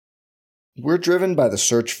We're driven by the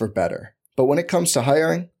search for better. But when it comes to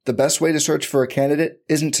hiring, the best way to search for a candidate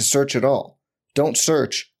isn't to search at all. Don't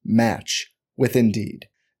search, match with Indeed.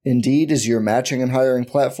 Indeed is your matching and hiring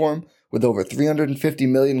platform with over 350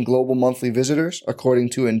 million global monthly visitors,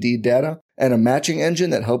 according to Indeed data, and a matching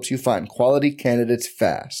engine that helps you find quality candidates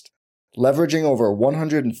fast. Leveraging over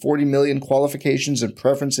 140 million qualifications and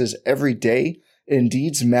preferences every day,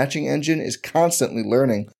 Indeed's matching engine is constantly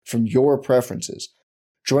learning from your preferences.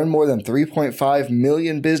 Join more than 3.5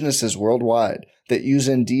 million businesses worldwide that use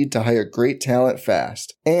Indeed to hire great talent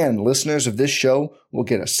fast. And listeners of this show will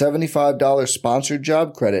get a $75 sponsored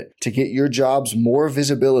job credit to get your jobs more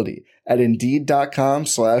visibility at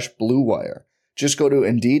Indeed.com/Blue Wire. Just go to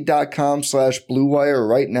Indeed.com/Blue Wire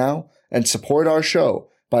right now and support our show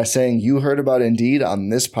by saying you heard about Indeed on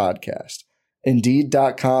this podcast.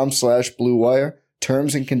 Indeed.com/Blue Wire.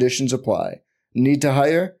 Terms and conditions apply. Need to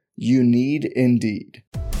hire? You need Indeed.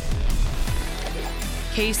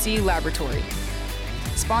 KC Laboratory,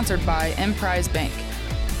 sponsored by Emprise Bank.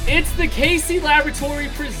 It's the KC Laboratory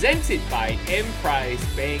presented by Emprise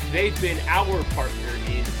Bank. They've been our partner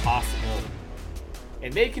in Possible,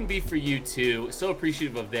 and they can be for you too. So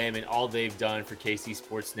appreciative of them and all they've done for KC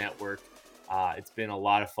Sports Network. It's been a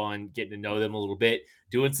lot of fun getting to know them a little bit,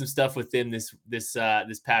 doing some stuff with them this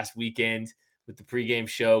past weekend with the pregame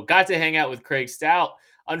show. Got to hang out with Craig Stout.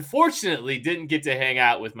 Unfortunately, didn't get to hang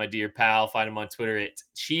out with my dear pal. Find him on Twitter at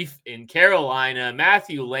Chief in Carolina.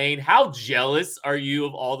 Matthew Lane, how jealous are you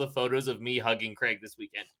of all the photos of me hugging Craig this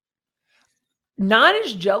weekend? Not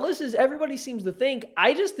as jealous as everybody seems to think.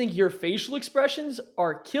 I just think your facial expressions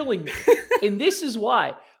are killing me. And this is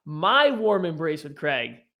why my warm embrace with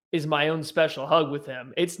Craig is my own special hug with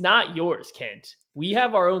him. It's not yours, Kent. We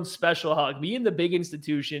have our own special hug. Me and the big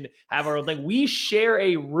institution have our own thing. We share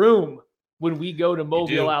a room when we go to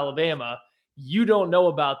Mobile, Alabama. You don't know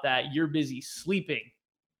about that. You're busy sleeping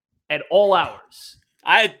at all hours.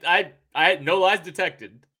 I no lies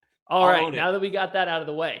detected. All right, now that we got that out of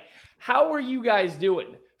the way, how are you guys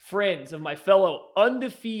doing, friends of my fellow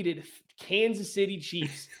undefeated Kansas City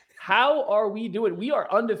Chiefs? How are we doing? We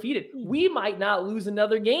are undefeated. We might not lose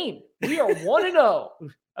another game. We are 1-0.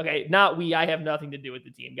 Okay, not we. I have nothing to do with the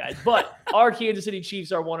team, guys. But our Kansas City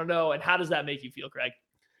Chiefs are 1-0. And how does that make you feel, Craig?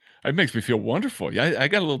 It makes me feel wonderful. Yeah, I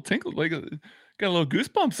got a little tinkle, got a little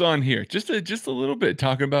goosebumps on here. Just a little bit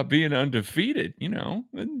talking about being undefeated. You know,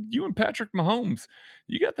 and you and Patrick Mahomes,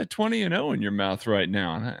 you got the 20-0 in your mouth right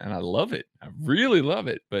now, and I love it. I really love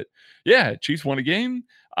it. But yeah, Chiefs won a game.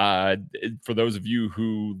 For those of you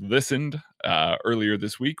who listened earlier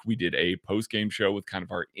this week, we did a post-game show with kind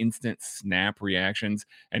of our instant snap reactions,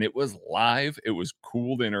 and it was live. It was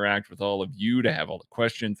cool to interact with all of you, to have all the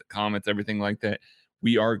questions, the comments, everything like that.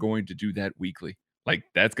 We are going to do that weekly. Like,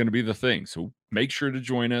 that's going to be the thing. So make sure to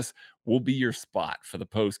join us. We'll be your spot for the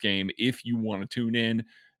post-game if you want to tune in,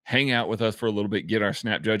 hang out with us for a little bit, get our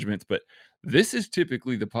snap judgments. But this is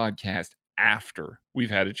typically the podcast after we've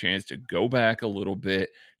had a chance to go back a little bit,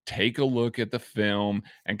 take a look at the film,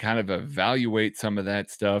 and kind of evaluate some of that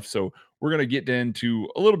stuff. So we're going to get into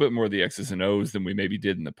a little bit more of the X's and O's than we maybe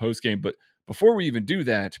did in the postgame. But before we even do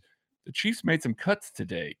that, the Chiefs made some cuts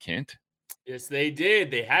today, Kent. Yes, they did.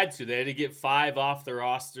 They had to get 5 off the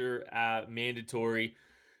roster, mandatory.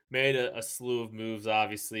 Made a slew of moves,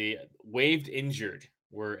 obviously. Waived injured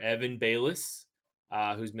were Evan Bayless,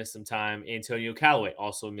 who's missed some time. Antonio Callaway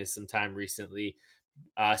also missed some time recently.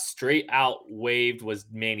 Straight out waived was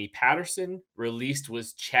Manny Patterson. Released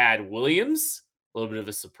was Chad Williams. A little bit of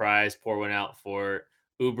a surprise. Pour one out for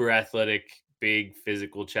uber athletic, big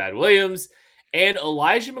physical Chad Williams. And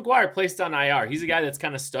Elijah McGuire placed on IR. He's a guy that's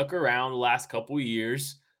kind of stuck around the last couple of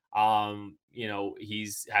years.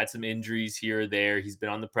 He's had some injuries here or there. He's been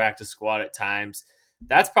on the practice squad at times.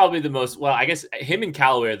 That's probably the most, well, I guess him and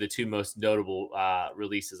Callaway are the two most notable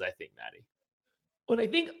releases, I think, Maddie. But I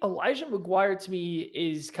think Elijah McGuire to me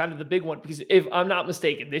is kind of the big one, because if I'm not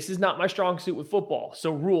mistaken, this is not my strong suit with football.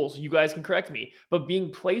 So rules, you guys can correct me. But being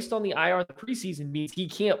placed on the IR in the preseason means he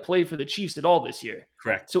can't play for the Chiefs at all this year.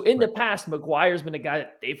 Correct. So in the past, McGuire's been a guy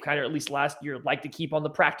that they've kind of, at least last year, like to keep on the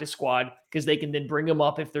practice squad because they can then bring him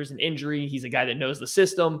up if there's an injury. He's a guy that knows the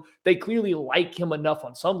system. They clearly like him enough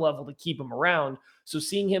on some level to keep him around. So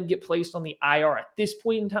seeing him get placed on the IR at this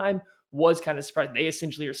point in time was kind of surprising. They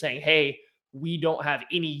essentially are saying, hey, we don't have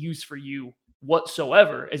any use for you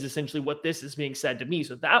whatsoever, is essentially what this is being said to me.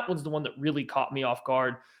 So that one's the one that really caught me off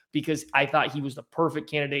guard, because I thought he was the perfect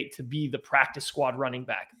candidate to be the practice squad running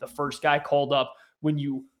back, the first guy called up when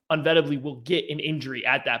you unvettably will get an injury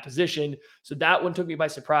at that position. So that one took me by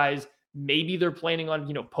surprise. Maybe they're planning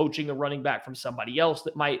on, poaching a running back from somebody else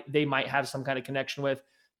that they might have some kind of connection with.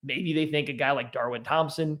 Maybe they think a guy like Darwin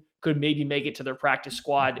Thompson could maybe make it to their practice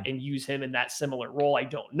squad and use him in that similar role. I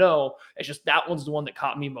don't know. It's just that one's the one that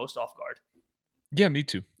caught me most off guard. Yeah, me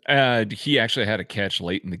too. He actually had a catch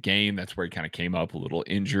late in the game. That's where he kind of came up a little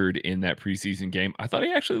injured in that preseason game. I thought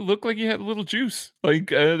he actually looked like he had a little juice. Like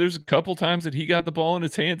there's a couple times that he got the ball in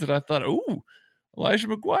his hands, and I thought, oh, Elijah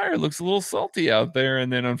McGuire looks a little salty out there.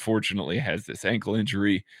 And then unfortunately has this ankle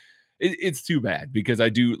injury. It's too bad because I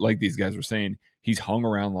do, like these guys were saying, he's hung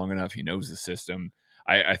around long enough. He knows the system.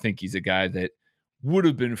 I think he's a guy that would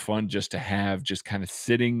have been fun just to have just kind of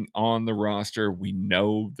sitting on the roster. We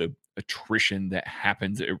know the attrition that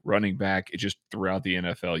happens at running back. It just throughout the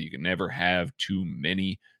NFL, you can never have too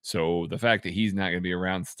many. So the fact that he's not going to be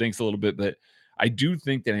around stinks a little bit, but I do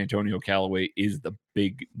think that Antonio Callaway is the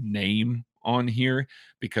big name on here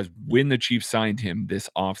because when the Chiefs signed him this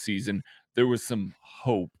offseason, there was some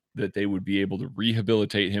hope that they would be able to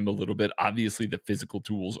rehabilitate him a little bit. Obviously, the physical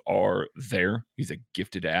tools are there. He's a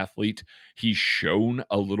gifted athlete. He's shown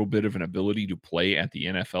a little bit of an ability to play at the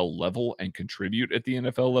NFL level and contribute at the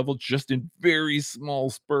NFL level, just in very small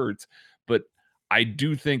spurts. But I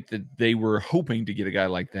do think that they were hoping to get a guy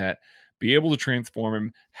like that, be able to transform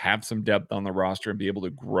him, have some depth on the roster, and be able to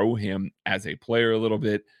grow him as a player a little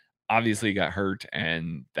bit. Obviously, he got hurt,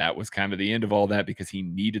 and that was kind of the end of all that because he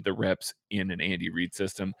needed the reps in an Andy Reid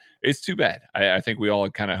system. It's too bad. I think we all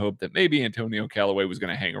kind of hoped that maybe Antonio Callaway was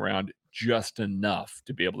going to hang around just enough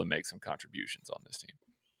to be able to make some contributions on this team.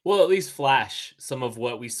 Well, at least flash some of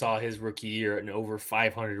what we saw his rookie year and over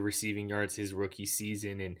 500 receiving yards his rookie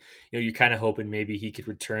season. And, you're kind of hoping maybe he could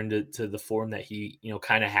return to the form that he,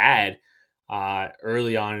 kind of had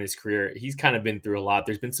early on in his career. He's kind of been through a lot.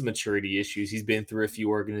 There's been some maturity issues. He's been through a few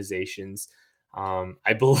organizations. I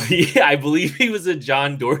believe he was a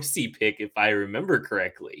John Dorsey pick, if I remember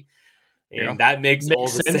correctly. And that makes all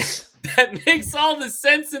the sense. That makes all the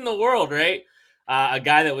sense in the world, right? A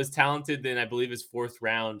guy that was talented in, I believe, his 4th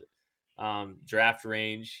round draft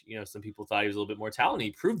range. Some people thought he was a little bit more talented.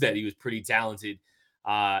 He proved that he was pretty talented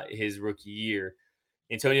his rookie year.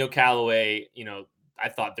 Antonio Callaway, I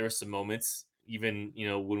thought there were some moments, even,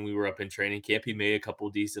 when we were up in training camp, he made a couple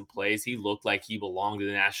of decent plays. He looked like he belonged to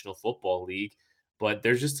the National Football League, but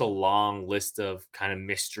there's just a long list of kind of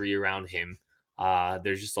mystery around him.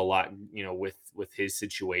 There's just a lot, with his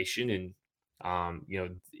situation. And,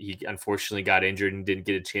 he unfortunately got injured and didn't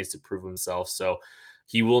get a chance to prove himself. So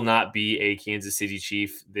he will not be a Kansas City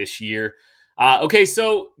Chief this year. Okay,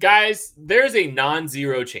 so guys, there's a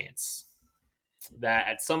non-zero chance that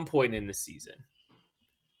at some point in the season,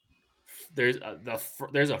 there's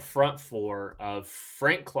a front 4 of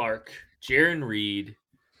Frank Clark, Jarran Reed,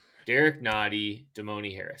 Derek Nottie,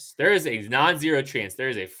 Damoni Harris. There is a non-zero chance there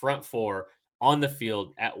is a front 4 on the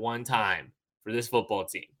field at one time for this football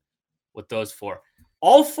team with those 4.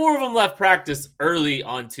 All 4 of them left practice early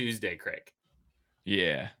on Tuesday, Craig.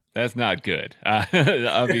 Yeah, that's not good.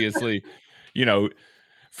 Obviously,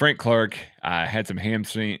 Frank Clark had some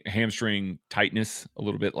hamstring tightness a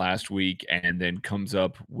little bit last week and then comes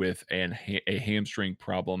up with a hamstring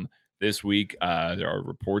problem this week. There are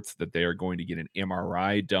reports that they are going to get an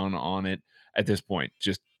MRI done on it. At this point,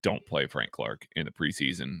 just don't play Frank Clark in the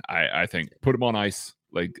preseason. I think put him on ice.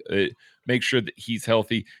 Make sure that he's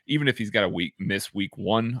healthy. Even if he's got to miss week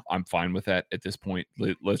 1, I'm fine with that at this point.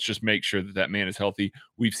 Let's just make sure that man is healthy.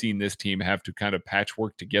 We've seen this team have to kind of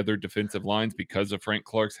patchwork together defensive lines because of Frank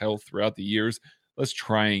Clark's health throughout the years. Let's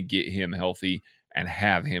try and get him healthy and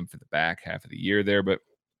have him for the back half of the year there. But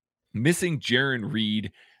missing Jarran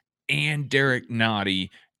Reed and Derek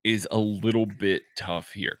Nottie is a little bit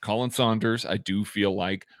tough here. Colin Saunders, I do feel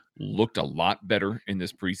like, looked a lot better in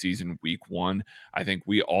this preseason week 1. I think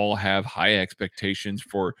we all have high expectations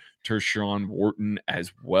for Tershawn Wharton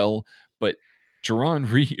as well, but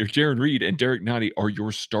Jarran Reed and Derek Nottie are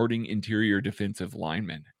your starting interior defensive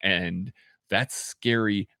linemen, and that's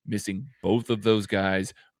scary, missing both of those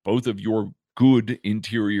guys. Both of your good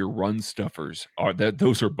interior run stuffers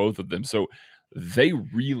those are both of them. So they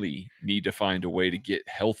really need to find a way to get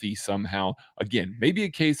healthy somehow. Again, maybe a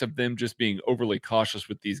case of them just being overly cautious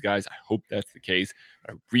with these guys. I hope that's the case.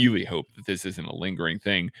 I really hope that this isn't a lingering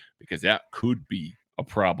thing because that could be a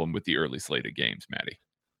problem with the early slate of games, Maddie.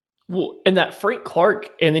 Well, and that Frank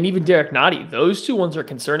Clark and then even Derek Nottie, those 2 ones are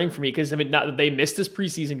concerning for me because, not that they missed this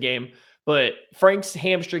preseason game, but Frank's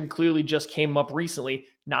hamstring clearly just came up recently.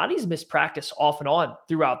 Nottie's missed practice off and on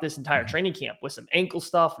throughout this entire training camp with some ankle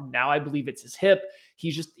stuff. Now I believe it's his hip.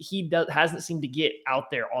 He hasn't seemed to get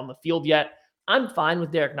out there on the field yet. I'm fine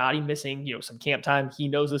with Derek Nottie missing, some camp time. He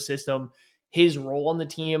knows the system. His role on the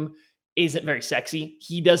team isn't very sexy.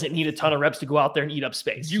 He doesn't need a ton of reps to go out there and eat up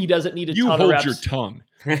space. He doesn't need a You ton of hold reps. your tongue.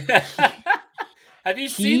 Have you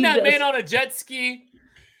seen that man on a jet ski?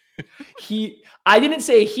 I didn't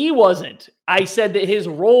say he wasn't. I said that his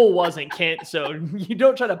role wasn't, Kent. So you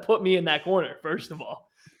don't try to put me in that corner, first of all.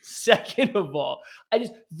 Second of all,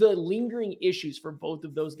 the lingering issues for both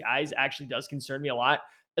of those guys actually does concern me a lot,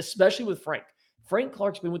 especially with Frank. Frank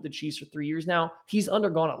Clark's been with the Chiefs for 3 years now. He's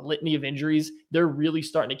undergone a litany of injuries. They're really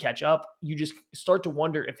starting to catch up. You just start to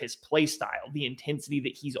wonder if his play style, the intensity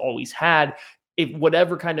that he's always had, if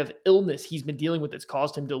whatever kind of illness he's been dealing with that's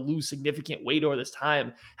caused him to lose significant weight over this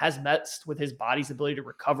time has messed with his body's ability to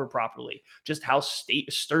recover properly, just how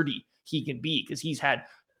sturdy he can be, because he's had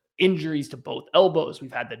injuries to both elbows.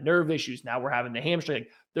 We've had the nerve issues. Now we're having the hamstring.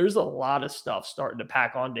 There's a lot of stuff starting to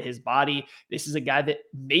pack onto his body. This is a guy that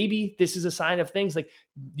maybe this is a sign of things like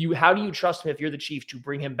how do you trust him if you're the Chiefs to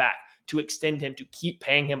bring him back, to extend him, to keep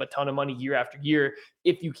paying him a ton of money year after year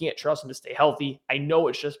if you can't trust him to stay healthy? I know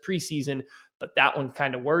it's just preseason, but that one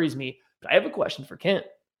kind of worries me. But I have a question for Kent.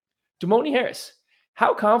 Demoni Harris,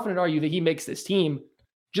 how confident are you that he makes this team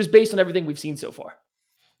just based on everything we've seen so far?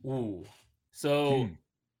 Ooh. So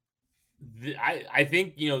I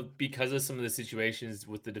think, because of some of the situations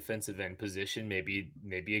with the defensive end position, maybe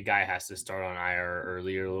a guy has to start on IR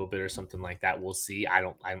earlier a little bit or something like that. We'll see.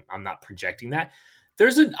 I'm not projecting that.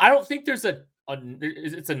 I don't think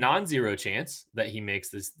it's a non-zero chance that he makes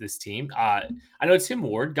this team. I know Tim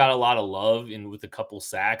Ward got a lot of love with a couple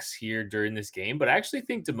sacks here during this game, but I actually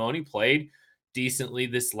think Demoni played decently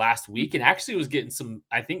this last week and actually was getting some,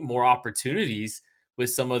 I think, more opportunities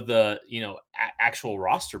with some of the, actual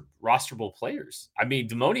rosterable players. I mean,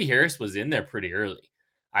 Demoni Harris was in there pretty early.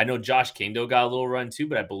 I know Josh Kendo got a little run too,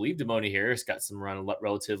 but I believe Demoni Harris got some run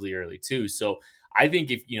relatively early too. So I think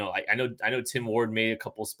if, I know Tim Ward made a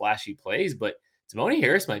couple splashy plays, but Demoni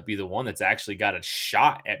Harris might be the one that's actually got a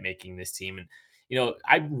shot at making this team. And,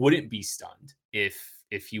 I wouldn't be stunned if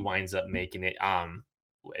he winds up making it.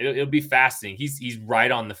 It'll be fascinating. He's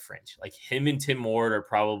right on the fringe. Like him and Tim Ward are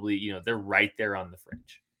probably, they're right there on the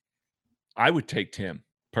fringe. I would take Tim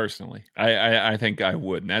personally. I think I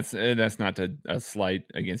would. And that's not a slight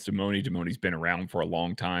against Demoni. Demoni's been around for a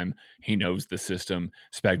long time. He knows the system.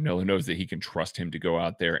 Spagnuolo knows that he can trust him to go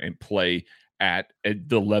out there and play at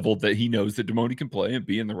the level that he knows that Demoni can play and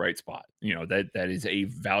be in the right spot. That is a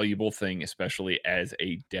valuable thing, especially as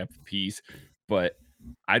a depth piece. But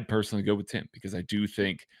I'd personally go with Tim because I do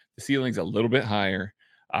think the ceiling's a little bit higher.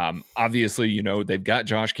 Obviously, they've got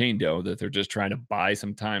Josh Kando that they're just trying to buy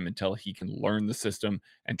some time until he can learn the system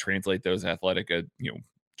and translate those athletic,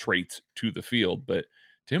 traits to the field. But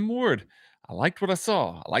Tim Ward, I liked what I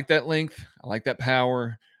saw. I like that length. I like that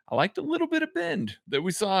power. I liked a little bit of bend that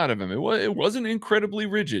we saw out of him. It wasn't incredibly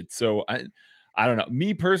rigid. So I don't know.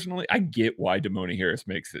 Me personally, I get why Demoni Harris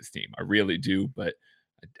makes this team. I really do. But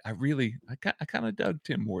I kind of dug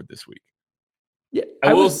Tim Ward this week. Yeah,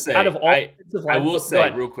 I will say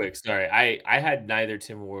real real quick. Sorry, I had neither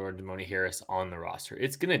Tim Ward or Demoni Harris on the roster.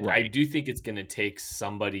 I do think it's gonna take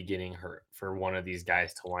somebody getting hurt for one of these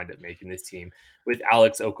guys to wind up making this team. With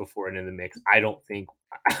Alex Okafor in the mix, I don't think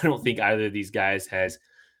either of these guys has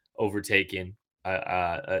overtaken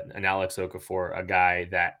an Alex Okafor, a guy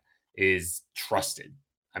that is trusted.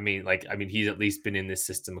 I mean, he's at least been in this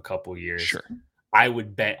system a couple years. Sure. I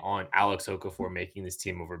would bet on Alex Okafor making this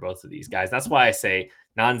team over both of these guys. That's why I say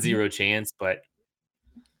non-zero chance, but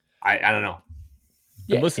I don't know.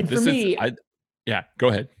 Yeah, and listen, go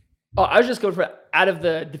ahead. Oh, I was just going for out of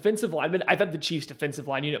the defensive linemen. I thought the Chiefs' defensive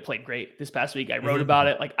line unit played great this past week. I wrote about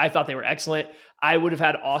it. I thought they were excellent. I would have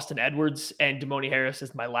had Austin Edwards and Demoni Harris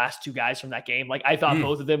as my last two guys from that game. I thought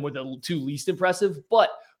both of them were the two least impressive. But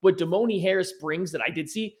what Demoni Harris brings that I did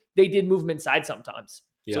see, they did move him inside sometimes.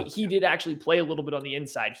 Yeah. So he did actually play a little bit on the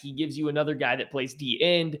inside. He gives you another guy that plays D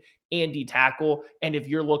end and D tackle. And if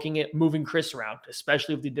you're looking at moving Chris around,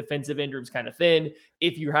 especially if the defensive end room's kind of thin,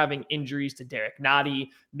 if you're having injuries to Derek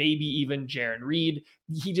Nottie, maybe even Jaron Reed,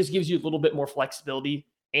 he just gives you a little bit more flexibility.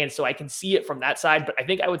 And so I can see it from that side, but I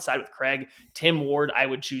think I would side with Craig. Tim Ward, I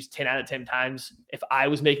would choose 10 out of 10 times if I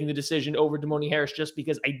was making the decision over Demoni Harris, just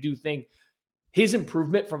because I do think his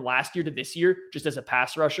improvement from last year to this year, just as a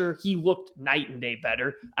pass rusher, he looked night and day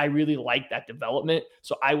better. I really like that development.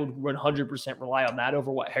 So I would 100% rely on that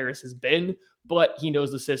over what Harris has been, but he knows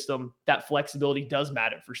the system. That flexibility does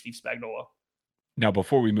matter for Steve Spagnuolo. Now,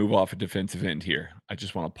 before we move off a defensive end here, I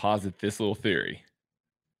just want to posit this little theory.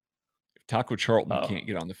 If Taco Charlton can't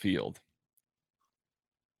get on the field,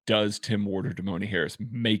 does Tim Ward or Demoni Harris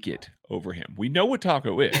make it over him? We know what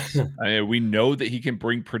Taco is. We know that he can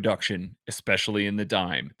bring production, especially in the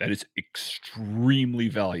dime. That is extremely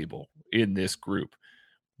valuable in this group.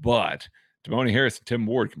 But Demone Harris and Tim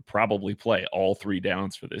Ward can probably play all 3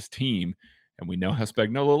 downs for this team. And we know how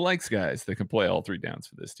Spagnuolo likes guys that can play all 3 downs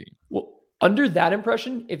for this team. Well, under that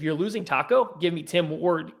impression, if you're losing Taco, give me Tim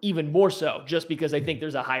Ward even more so, just because I think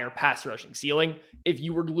there's a higher pass rushing ceiling. If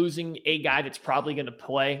you were losing a guy that's probably going to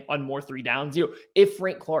play on more 3 downs, if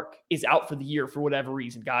Frank Clark is out for the year for whatever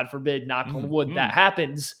reason, God forbid, knock on wood, that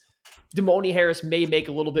happens, Demone Harris may make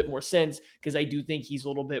a little bit more sense because I do think he's a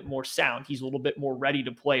little bit more sound. He's a little bit more ready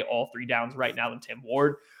to play all 3 downs right now than Tim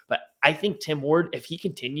Ward. But I think Tim Ward, if he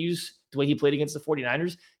continues the way he played against the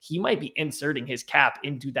 49ers, he might be inserting his cap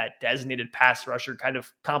into that designated pass rusher kind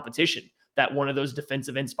of competition, that one of those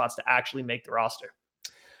defensive end spots to actually make the roster.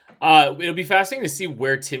 It'll be fascinating to see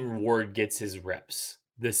where Tim Ward gets his reps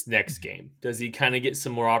this next game. Does he kind of get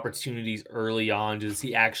some more opportunities early on? Does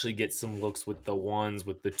he actually get some looks with the 1s,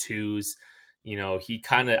 with the 2s?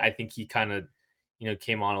 I think he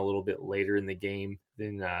came on a little bit later in the game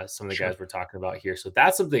than some of the guys we're talking about here. So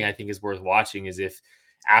that's something I think is worth watching, is if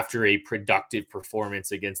after a productive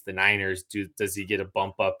performance against the Niners, does he get a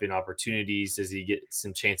bump up in opportunities? Does he get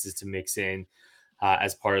some chances to mix in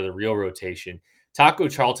as part of the real rotation? Taco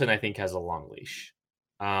Charlton, I think, has a long leash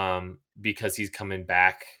because he's coming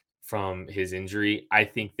back from his injury. I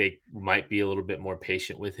think they might be a little bit more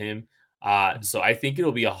patient with him. So I think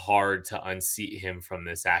it'll be hard to unseat him from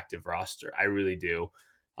this active roster. I really do.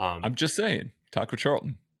 I'm just saying, Taco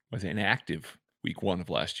Charlton was inactive week 1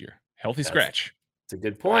 of last year. Healthy scratch. It's a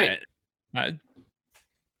good point.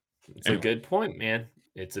 It's a good point, man.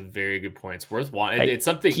 It's a very good point. It's worth watching. It's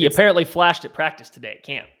something he apparently flashed at practice today at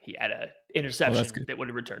camp. He had an interception that would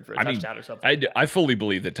have returned for a touchdown or something. I fully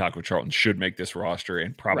believe that Taco Charlton should make this roster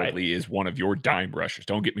and probably is one of your dime rushers.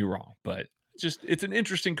 Don't get me wrong, but it's an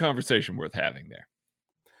interesting conversation worth having there.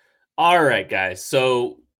 All right, guys.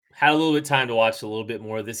 So had a little bit of time to watch a little bit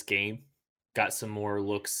more of this game. Got some more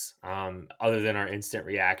looks other than our instant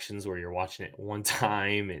reactions where you're watching it one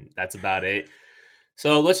time and that's about it.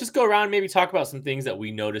 So let's just go around and maybe talk about some things that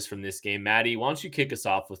we noticed from this game. Maddie, why don't you kick us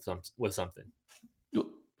off with something?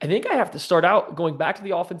 I think I have to start out going back to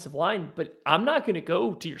the offensive line, but I'm not going to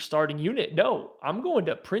go to your starting unit. No, I'm going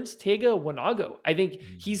to Prince Tega Wanogho. I think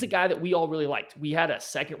he's a guy that we all really liked. We had a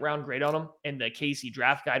 2nd-round grade on him in the KC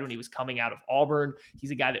draft guide when he was coming out of Auburn. He's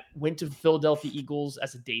a guy that went to the Philadelphia Eagles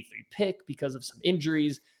as a day 3 pick because of some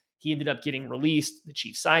injuries. He ended up getting released. The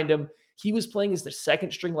Chiefs signed him. He was playing as the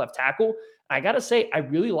 2nd-string left tackle. I got to say, I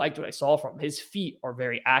really liked what I saw from him. His feet are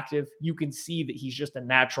very active. You can see that he's just a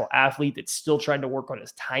natural athlete that's still trying to work on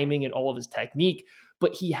his timing and all of his technique,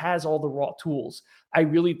 but he has all the raw tools. I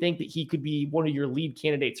really think that he could be one of your lead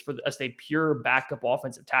candidates for a pure backup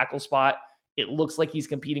offensive tackle spot. It looks like he's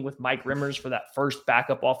competing with Mike Rimmers for that first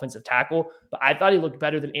backup offensive tackle, but I thought he looked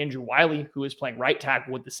better than Andrew Wiley, who is playing right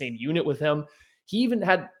tackle with the same unit with him. He even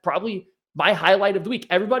had probably my highlight of the week.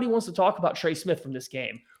 Everybody wants to talk about Trey Smith from this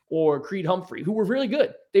game, or Creed Humphrey, who were really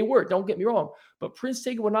good. They were, don't get me wrong. But Prince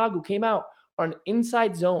Tega Wanogho came out on an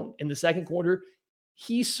inside zone in the 2nd quarter.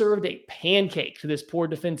 He served a pancake to this poor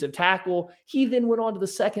defensive tackle. He then went on to the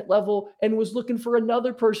 2nd level and was looking for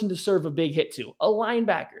another person to serve a big hit to, a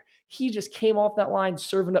linebacker. He just came off that line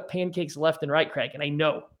serving up pancakes left and right, Craig, and I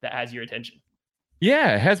know that has your attention.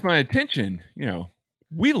 Yeah, it has my attention.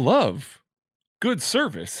 We love good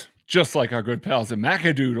service, just like our good pals at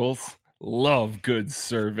Macadoodles. Love good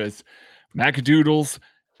service. Macadoodles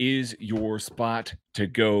is your spot to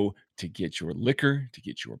go to get your liquor, to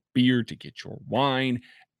get your beer, to get your wine,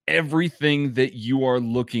 everything that you are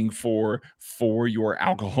looking for your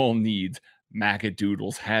alcohol needs.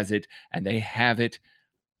 Macadoodles has it, and they have it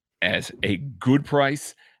as a good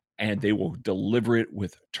price, and they will deliver it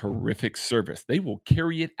with terrific service. They will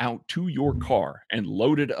carry it out to your car and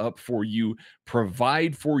load it up for you,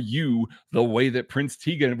 provide for you the way that Prince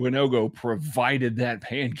Tega Wanogho provided that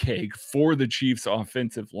pancake for the Chiefs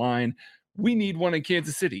offensive line. We need one in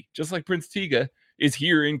Kansas City, just like Prince Tega is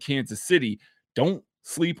here in Kansas City. Don't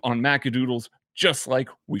sleep on Macadoodles, just like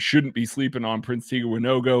we shouldn't be sleeping on Prince Tega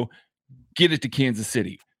Wanogho. Get it to Kansas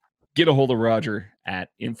City. Get a hold of Roger at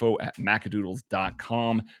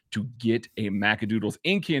info@macadoodles.com to get a Macadoodles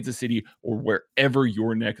in Kansas City or wherever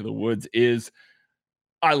your neck of the woods is.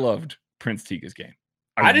 I loved Prince Tega's game.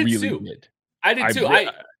 I did too.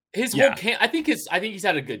 His whole camp. I think he's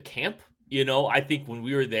had a good camp. I think when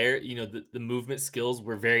we were there, the movement skills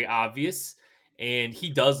were very obvious, and he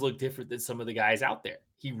does look different than some of the guys out there.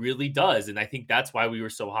 He really does, and I think that's why we were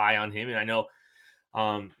so high on him. And I know.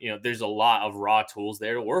 There's a lot of raw tools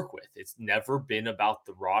there to work with. It's never been about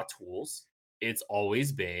the raw tools. It's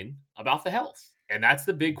always been about the health. And that's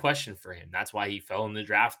the big question for him. That's why he fell in the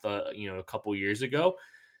draft, a couple years ago.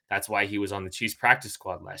 That's why he was on the Chiefs practice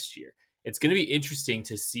squad last year. It's going to be interesting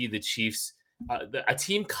to see the Chiefs, a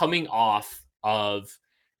team coming off of,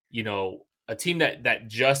 a team that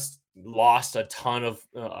just lost a ton of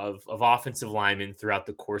offensive linemen throughout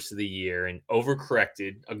the course of the year and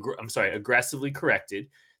aggressively corrected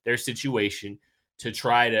their situation to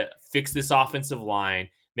try to fix this offensive line,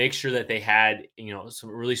 make sure that they had, some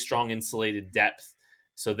really strong insulated depth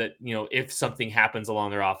so that, if something happens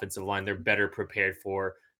along their offensive line, they're better prepared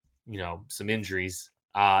for, some injuries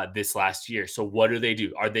this last year. So what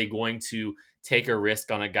do? Are they going to take a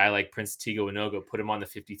risk on a guy like Prince Tega Wanogho, put him on the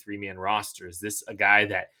 53-man roster? Is this a guy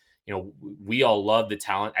that, we all love the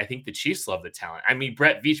talent? I think the Chiefs love the talent. I mean,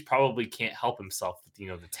 Brett Veach probably can't help himself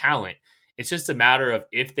with, the talent. It's just a matter of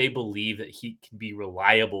if they believe that he can be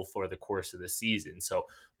reliable for the course of the season. So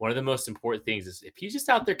one of the most important things is if he's just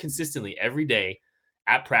out there consistently every day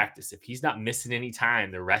at practice, if he's not missing any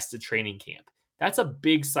time the rest of training camp, that's a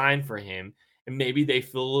big sign for him. And maybe they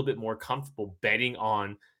feel a little bit more comfortable betting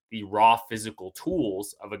on the raw physical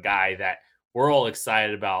tools of a guy that we're all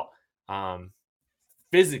excited about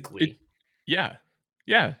physically. Yeah.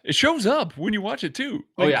 It shows up when you watch it too.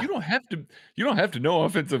 Like you don't have to know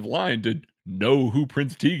offensive line to know who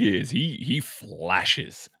Prince Tega is. He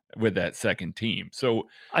flashes with that second team. So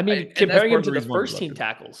I mean, comparing him to the first team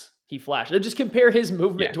tackles, he flashed. Just compare his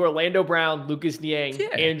movement to Orlando Brown, Lucas Niang,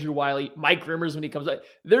 Andrew Wiley, Mike Rimmers when he comes out.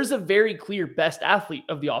 There's a very clear best athlete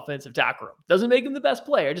of the offensive tackle room. Doesn't make him the best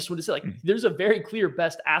player. I just want to say, there's a very clear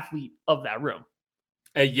best athlete of that room.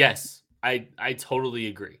 Yes, I totally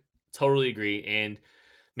agree. And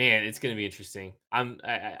man, it's going to be interesting.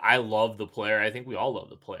 I love the player. I think we all love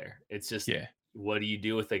the player. It's just, what do you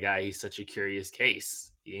do with the guy? He's such a curious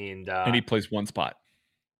case. And he plays one spot.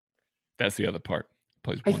 That's the other part.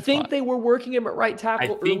 I think they were working him at right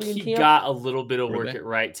tackle. I think he got a little bit of work at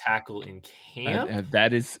right tackle in camp.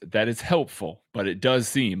 That is helpful, but it does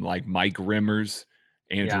seem like Mike Rimmers,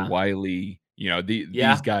 Andrew Wiley,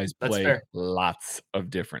 these guys play lots of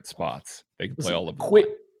different spots. They can play all of them.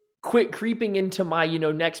 Quit creeping into my,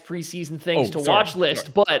 next preseason things to watch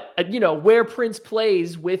list. But, where Prince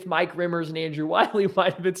plays with Mike Rimmers and Andrew Wiley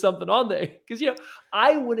might have been something on there. Because,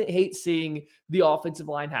 I wouldn't hate seeing the offensive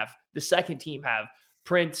line the second team have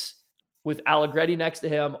Prince with Allegretti next to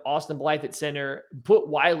him, Austin Blythe at center, put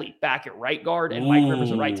Wiley back at right guard and Mike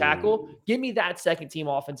Rimmers at right tackle. Give me that second team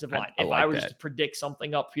offensive line. If I was to predict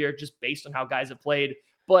something up here, just based on how guys have played.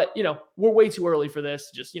 But, we're way too early for this.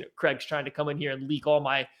 Just, Craig's trying to come in here and leak all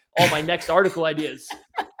my next article ideas.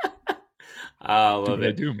 I love it.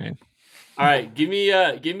 I do, man. All right. Give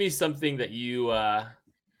me something that you were,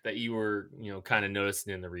 kind of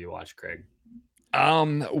noticing in the rewatch, Craig.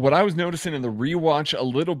 What I was noticing in the rewatch a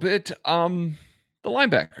little bit, the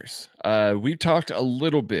linebackers. We've talked a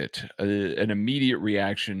little bit, an immediate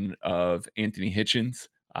reaction of Anthony Hitchens.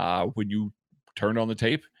 When you turned on the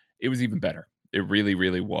tape, it was even better. It really,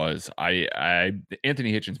 really was.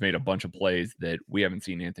 Anthony Hitchens made a bunch of plays that we haven't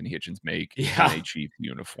seen Anthony Hitchens make in a Chiefs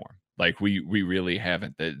uniform. Like we really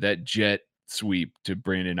haven't. That jet sweep to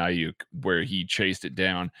Brandon Ayuk where he chased it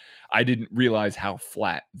down. I didn't realize how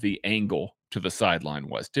flat the angle to the sideline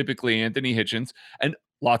was. Typically, Anthony Hitchens and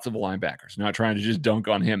lots of linebackers, not trying to just dunk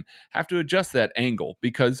on him, have to adjust that angle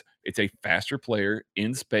because it's a faster player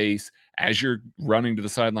in space. As you're running to the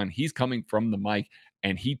sideline, he's coming from the mic,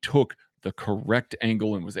 and he took the correct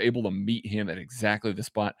angle and was able to meet him at exactly the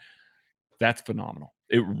spot. That's phenomenal.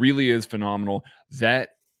 It really is phenomenal. That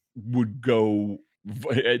would go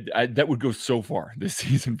so far this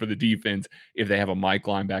season for the defense if they have a Mike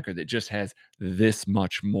linebacker that just has this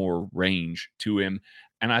much more range to him.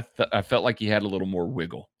 And I felt like he had a little more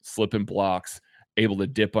wiggle, slipping blocks, able to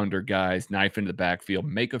dip under guys, knife into the backfield,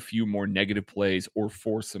 make a few more negative plays or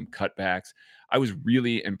force some cutbacks. I was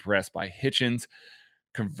really impressed by Hitchens.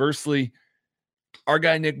 Conversely, our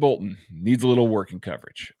guy Nick Bolton needs a little working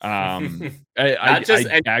coverage. Not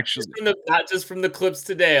just from the clips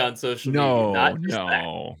today on social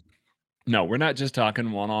media. No, we're not just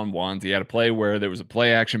talking one-on-ones. He had a play where there was a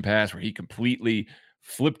play action pass where he completely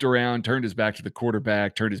flipped around, turned his back to the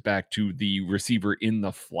quarterback, turned his back to the receiver in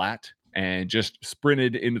the flat, and just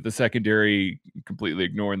sprinted into the secondary, completely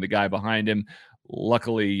ignoring the guy behind him.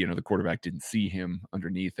 Luckily, the quarterback didn't see him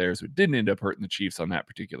underneath there, so it didn't end up hurting the Chiefs on that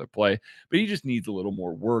particular play. But he just needs a little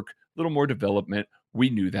more work, a little more development. We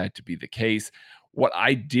knew that to be the case. What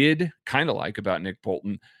I did kind of like about Nick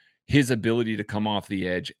Bolton, his ability to come off the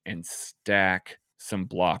edge and stack some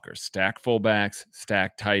blockers, stack fullbacks,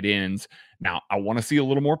 stack tight ends. Now, I want to see a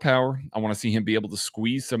little more power. I want to see him be able to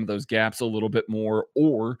squeeze some of those gaps a little bit more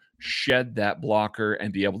or shed that blocker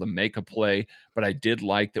and be able to make a play. But I did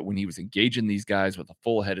like that when he was engaging these guys with a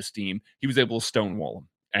full head of steam, he was able to stonewall them.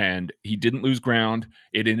 And he didn't lose ground.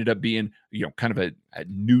 It ended up being, kind of a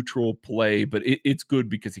neutral play, but it's good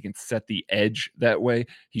because he can set the edge that way.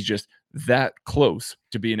 He's just that close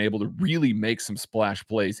to being able to really make some splash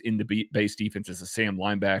plays in the base defense as a Sam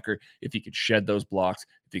linebacker if he could shed those blocks,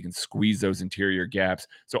 if he can squeeze those interior gaps.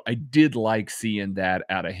 So I did like seeing that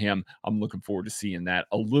out of him. I'm looking forward to seeing that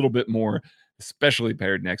a little bit more, especially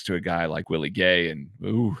paired next to a guy like Willie Gay. And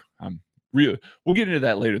we'll get into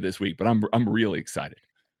that later this week, but I'm really excited.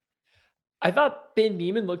 I thought Ben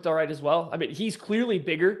Niemann looked all right as well. I mean, he's clearly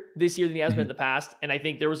bigger this year than he has been in the past. And I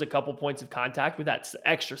think there was a couple points of contact where that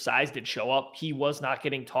extra size did show up. He was not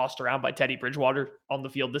getting tossed around by Teddy Bridgewater on the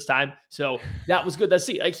field this time. So that was good to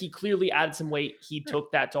see. Like, he clearly added some weight. He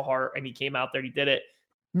took that to heart and he came out there and he did it.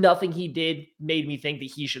 Nothing he did made me think that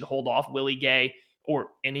he should hold off Willie Gay or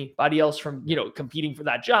anybody else from, competing for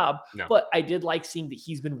that job. No. But I did like seeing that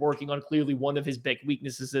he's been working on clearly one of his big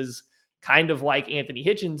weaknesses is kind of like Anthony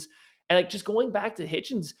Hitchens. And like, just going back to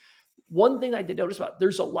Hitchens, one thing I did notice about,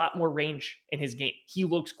 there's a lot more range in his game. He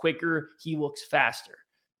looks quicker. He looks faster.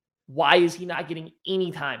 Why is he not getting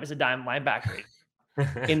any time as a dime linebacker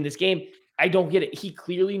in this game? I don't get it. He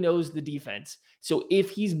clearly knows the defense. So if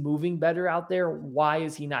he's moving better out there, why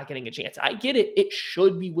is he not getting a chance? I get it. It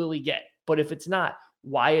should be Willie Gay. But if it's not,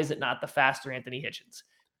 why is it not the faster Anthony Hitchens?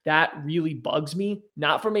 That really bugs me,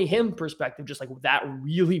 not from a him perspective, just like that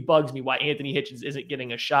really bugs me why Anthony Hitchens isn't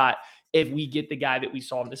getting a shot if we get the guy that we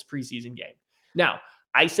saw in this preseason game. Now,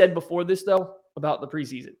 I said before this, though, about the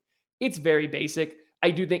preseason, it's very basic. I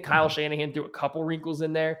do think Kyle Shanahan threw a couple wrinkles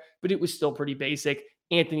in there, but it was still pretty basic.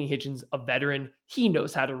 Anthony Hitchens, a veteran, he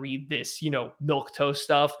knows how to read this, milquetoast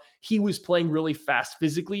stuff. He was playing really fast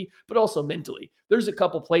physically, but also mentally. There's a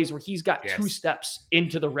couple plays where he's got 2 steps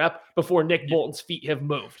into the rep before Nick Bolton's feet have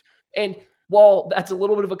moved. And while that's a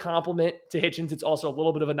little bit of a compliment to Hitchens, it's also a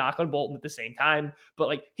little bit of a knock on Bolton at the same time. But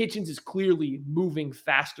like, Hitchens is clearly moving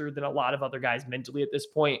faster than a lot of other guys mentally at this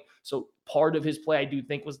point. So part of his play, I do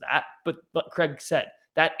think, was that. But Craig said,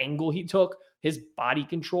 that angle he took, his body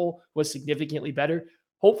control was significantly better.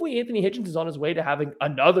 Hopefully Anthony Hitchens is on his way to having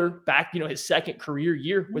another back, his second career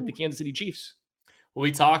year with the Kansas City Chiefs. Well,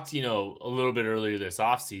 we talked, a little bit earlier this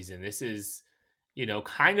offseason. This is,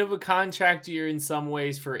 kind of a contract year in some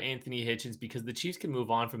ways for Anthony Hitchens because the Chiefs can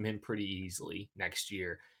move on from him pretty easily next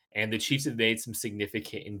year. And the Chiefs have made some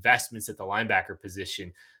significant investments at the linebacker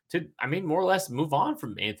position to, more or less move on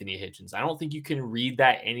from Anthony Hitchens. I don't think you can read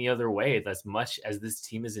that any other way as much as this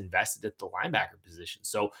team is invested at the linebacker position.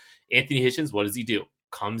 So Anthony Hitchens, what does he do?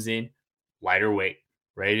 Comes in, lighter weight,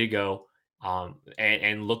 ready to go,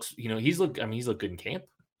 and looks. He's looked good in camp.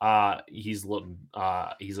 He's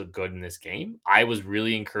looked good in this game. I was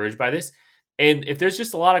really encouraged by this. And if there's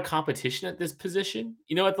just a lot of competition at this position,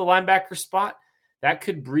 at the linebacker spot, that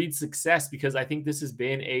could breed success because I think this has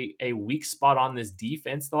been a weak spot on this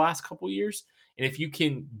defense the last couple of years. And if you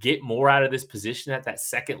can get more out of this position at that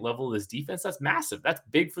second level of this defense, that's massive. That's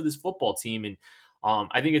big for this football team. And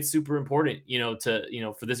I think it's super important,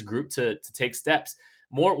 for this group to take steps.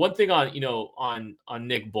 One thing on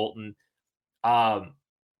Nick Bolton, I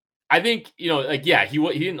think, he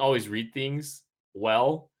didn't always read things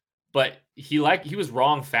well, but he was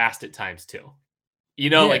wrong fast at times too.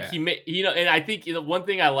 And I think, one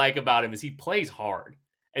thing I like about him is he plays hard.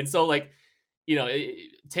 And so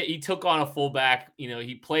he took on a fullback,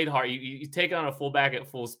 he played hard. You take on a fullback at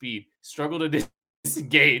full speed, struggle to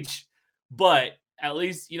disengage, but at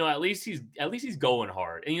least he's going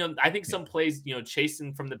hard. And, I think some plays,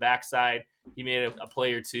 chasing from the backside, he made a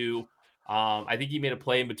play or two. I think he made a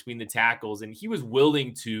play in between the tackles and he was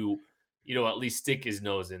willing to, at least stick his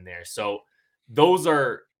nose in there. So those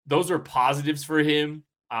are positives for him.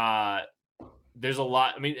 There's a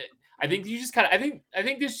lot. I think you just I think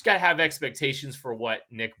you just got to have expectations for what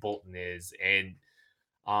Nick Bolton is. And,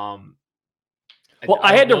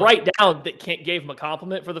 I had to write down that Kent gave him a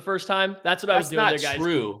compliment for the first time. That's what I was doing there, guys.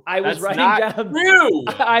 True. I was writing down. True.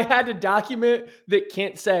 I had to document that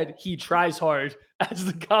Kent said he tries hard as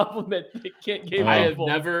the compliment that Kent gave. I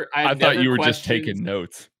thought you were just taking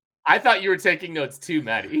notes. I thought you were taking notes too,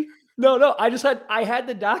 Maddie. No. I had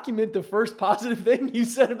to document the first positive thing you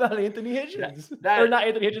said about Anthony Hitchens. Or not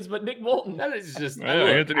Anthony Hitchens, but Nick Bolton. That is just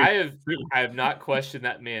I have not questioned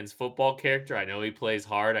that man's football character. I know he plays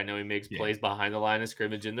hard. I know he makes plays behind the line of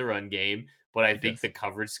scrimmage in the run game, but I think the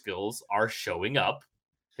coverage skills are showing up.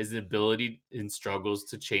 his ability and struggles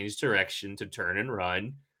to change direction, to turn and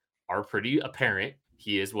run are pretty apparent.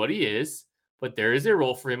 He is what he is, but there is a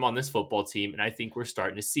role for him on this football team, and I think we're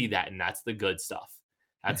starting to see that, and that's the good stuff.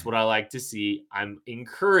 That's what I like to see. I'm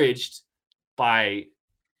encouraged by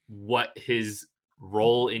what his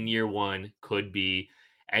role in year one could be,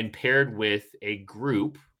 and paired with a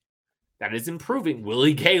group that is improving.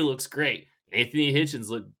 Willie Gay looks great. Anthony Hitchens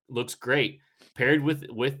looks great. Paired with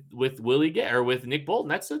Willie Gay or with Nick Bolton,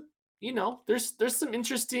 that's there's some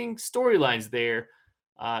interesting storylines there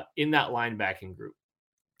in that linebacking group.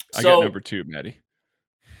 I got number 2, Maddie.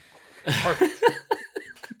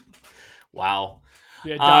 Wow.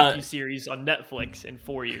 Yeah, docu-series on Netflix in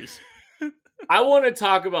 4 years. I want to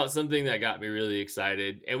talk about something that got me really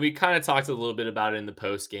excited, and we kind of talked a little bit about it in the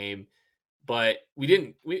post game, but I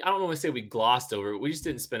don't want to say we glossed over it. We just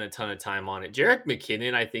didn't spend a ton of time on it. Jerick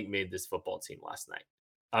McKinnon, I think, made this football team last night.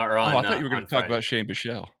 I thought you were going to talk about Shane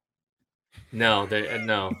Bichelle. No,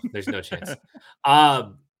 there's no chance.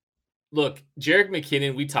 Look, Jerick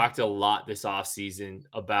McKinnon, we talked a lot this offseason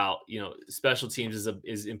about, special teams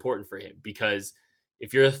is important for him, because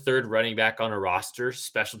if you're a third running back on a roster,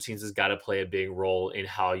 special teams has got to play a big role in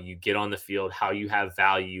how you get on the field, how you have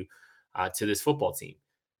value to this football team.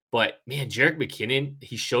 But man, Jerick McKinnon,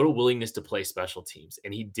 he showed a willingness to play special teams,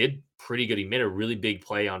 and he did pretty good. He made a really big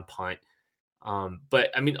play on punt. But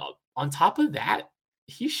I mean, on top of that,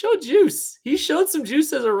 he showed juice. He showed some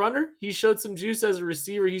juice as a runner. He showed some juice as a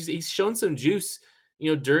receiver. He's shown some juice,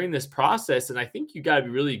 during this process. And I think you got to be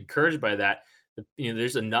really encouraged by that.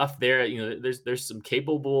 There's enough there. There's some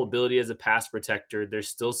capable ability as a pass protector. There's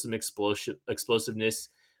still some explosiveness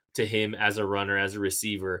to him as a runner, as a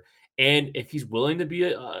receiver. And if he's willing to be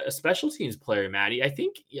a special teams player, Maddie, I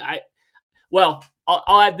think I'll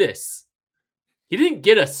add this. He didn't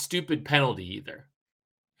get a stupid penalty either.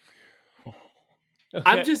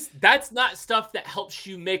 Okay. That's not stuff that helps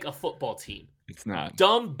you make a football team. It's not.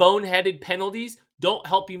 Dumb, boneheaded penalties don't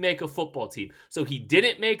help you make a football team. So he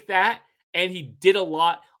didn't make that, and he did a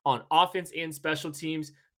lot on offense and special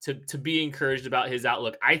teams to be encouraged about his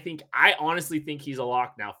outlook. I honestly think he's a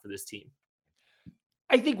lock now for this team.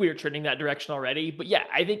 I think we were trending that direction already, but yeah,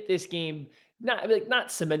 I think this game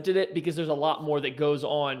not cemented it, because there's a lot more that goes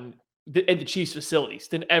on in the Chiefs facilities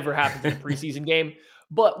than ever happens in a preseason game.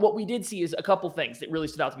 But what we did see is a couple things that really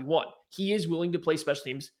stood out to me. One, he is willing to play special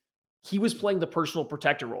teams. He was playing the personal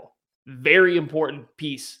protector role. Very important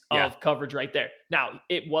piece of coverage right there. Now,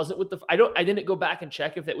 it wasn't with I didn't go back and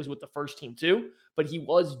check if it was with the first team too, but he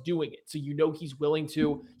was doing it. So he's willing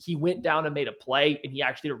to. He went down and made a play, and he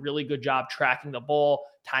actually did a really good job tracking the ball,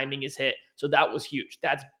 timing his hit. So that was huge.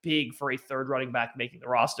 That's big for a third running back making the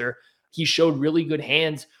roster. He showed really good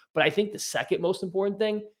hands, but I think the second most important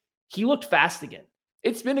thing, he looked fast again.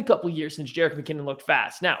 It's been a couple of years since Jerick McKinnon looked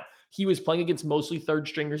fast. Now, he was playing against mostly third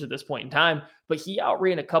stringers at this point in time, but he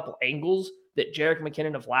outran a couple angles that Jerick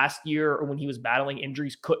McKinnon of last year or when he was battling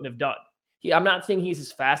injuries couldn't have done. I'm not saying he's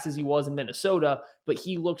as fast as he was in Minnesota, but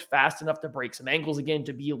he looked fast enough to break some angles again,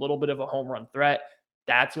 to be a little bit of a home run threat.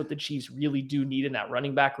 That's what the Chiefs really do need in that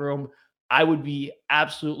running back room. I would be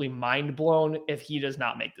absolutely mind blown if he does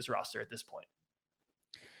not make this roster at this point.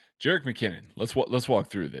 Jerick McKinnon, let's walk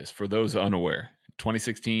through this for those unaware.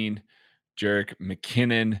 2016, Jerick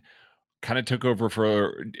McKinnon kind of took over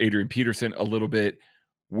for Adrian Peterson a little bit,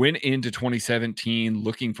 went into 2017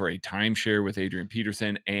 looking for a timeshare with Adrian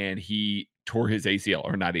Peterson, and he tore his ACL,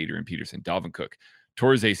 or not Adrian Peterson, Dalvin Cook,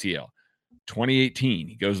 tore his ACL. 2018,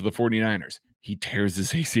 he goes to the 49ers. He tears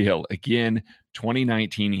his ACL again.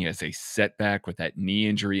 2019, he has a setback with that knee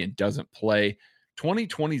injury and doesn't play.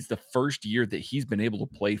 2020 is the first year that he's been able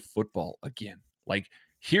to play football again. Like,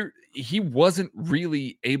 here, he wasn't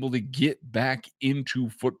really able to get back into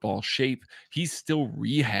football shape. He's still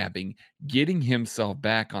rehabbing, getting himself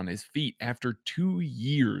back on his feet after 2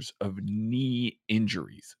 years of knee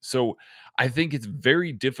injuries. So I think it's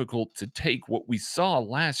very difficult to take what we saw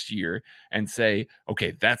last year and say,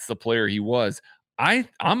 okay, that's the player he was.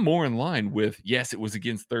 I'm more in line with, yes, it was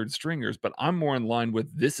against third stringers, but I'm more in line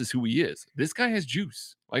with, this is who he is. This guy has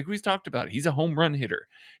juice. Like we've talked about, he's a home run hitter.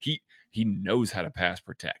 He knows how to pass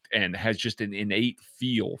protect and has just an innate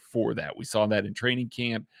feel for that. We saw that in training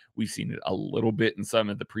camp. We've seen it a little bit in some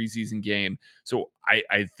of the preseason game. So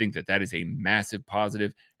I think that is a massive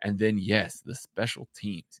positive. And then, yes, the special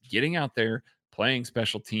teams, getting out there, playing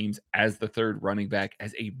special teams as the third running back,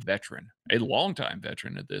 as a veteran, a longtime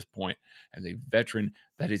veteran at this point, as a veteran,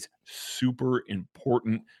 that is super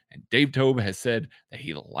important. And Dave Toub has said that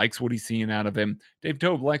he likes what he's seeing out of him. Dave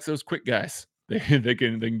Toub likes those quick guys. they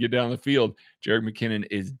can get down the field. Jerick McKinnon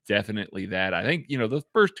is definitely that. I think, the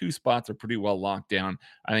first two spots are pretty well locked down.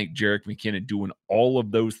 I think Jerick McKinnon doing all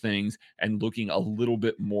of those things and looking a little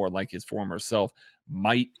bit more like his former self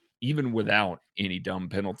might, even without any dumb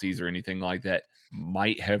penalties or anything like that,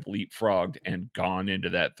 might have leapfrogged and gone into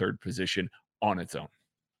that third position on its own.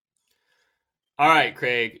 All right,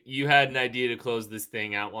 Craig, you had an idea to close this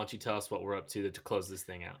thing out. Why don't you tell us what we're up to close this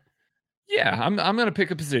thing out? Yeah, I'm going to pick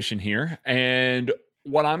a position here, and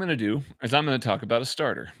what I'm going to do is I'm going to talk about a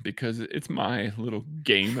starter because it's my little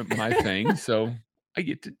game, my thing, so I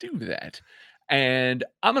get to do that. And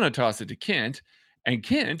I'm going to toss it to Kent, and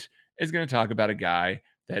Kent is going to talk about a guy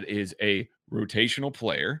that is a rotational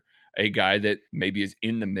player, a guy that maybe is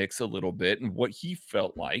in the mix a little bit and what he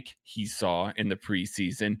felt like he saw in the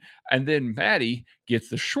preseason. And then Maddie gets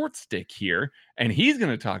the short stick here, and he's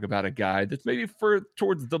going to talk about a guy that's maybe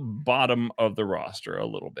towards the bottom of the roster a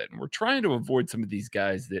little bit. And we're trying to avoid some of these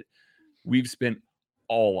guys that we've spent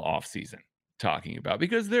all offseason talking about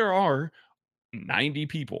because there are 90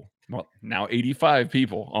 people, well, now 85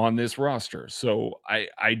 people on this roster. So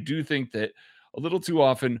I do think that a little too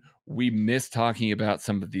often we miss talking about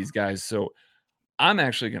some of these guys. So I'm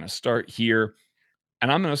actually going to start here, and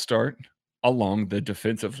I'm going to start along the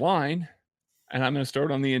defensive line, and I'm going to start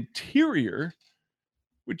on the interior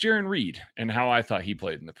with Jarran Reed and how I thought he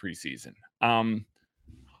played in the preseason. I'm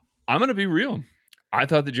going to be real. I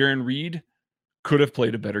thought that Jarran Reed could have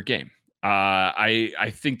played a better game.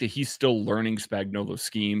 I think that he's still learning Spagnuolo's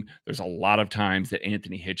scheme. There's a lot of times that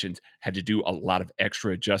Anthony Hitchens had to do a lot of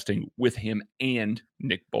extra adjusting with him and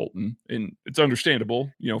Nick Bolton. And it's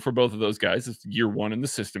understandable, for both of those guys. It's year one in the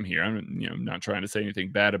system here. I'm, not trying to say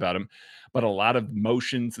anything bad about him, but a lot of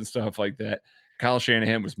motions and stuff like that. Kyle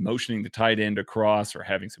Shanahan was motioning the tight end across or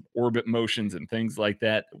having some orbit motions and things like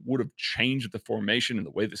that would have changed the formation. And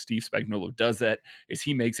the way that Steve Spagnuolo does that is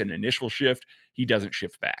he makes an initial shift. He doesn't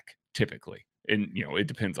shift back typically. And, it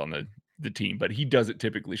depends on the team, but he doesn't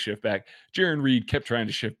typically shift back. Jarran Reed kept trying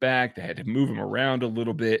to shift back. They had to move him around a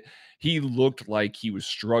little bit. He looked like he was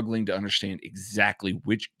struggling to understand exactly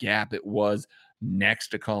which gap it was next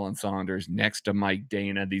to Colin Saunders, next to Mike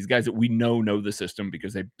Dana, these guys that we know the system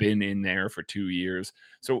because they've been in there for 2 years.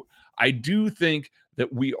 So I do think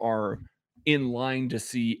that we are in line to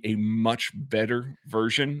see a much better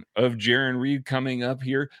version of Jarran Reed coming up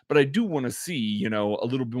here, but I do want to see, a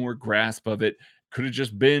little bit more grasp of it. Could have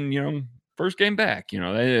just been, first game back,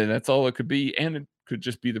 that's all it could be. And it could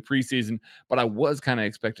just be the preseason, but I was kind of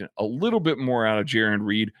expecting a little bit more out of Jarran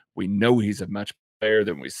Reed. We know he's a much better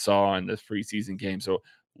than we saw in this preseason game. So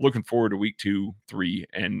looking forward to week 2, 3,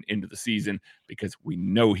 and into the season because we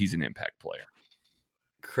know he's an impact player.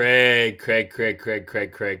 Craig.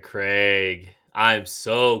 I'm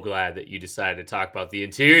so glad that you decided to talk about the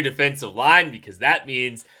interior defensive line because that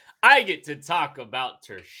means I get to talk about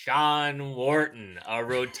Tershawn Wharton, a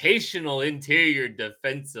rotational interior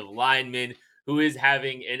defensive lineman who is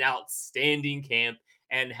having an outstanding camp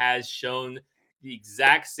and has shown the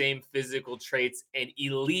exact same physical traits and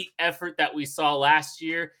elite effort that we saw last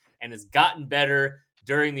year and has gotten better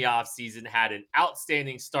during the offseason, had an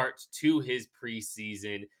outstanding start to his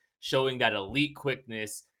preseason, showing that elite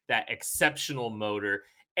quickness, that exceptional motor.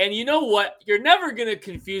 And you know what? You're never going to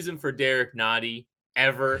confuse him for Derek Nottie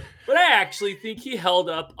ever, but I actually think he held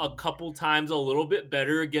up a couple times a little bit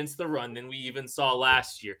better against the run than we even saw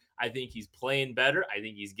last year. I think he's playing better. I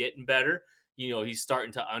think he's getting better. He's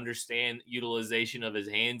starting to understand utilization of his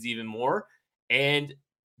hands even more. And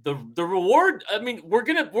the reward, I mean, we're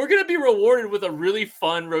gonna be rewarded with a really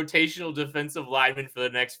fun rotational defensive lineman for the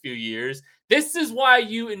next few years. This is why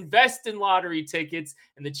you invest in lottery tickets,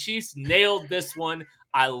 and the Chiefs nailed this one.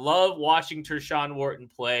 I love watching Tershawn Wharton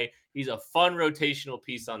play. He's a fun rotational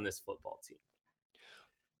piece on this football team.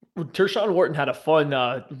 Tershawn Wharton had a fun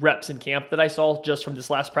reps in camp that I saw just from this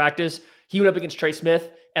last practice. He went up against Trey Smith,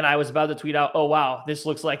 and I was about to tweet out, oh, wow, this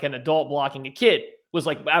looks like an adult blocking a kid. Was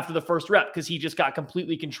like after the first rep because he just got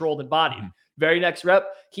completely controlled and bodied. Mm-hmm. Very next rep,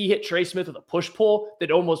 he hit Trey Smith with a push-pull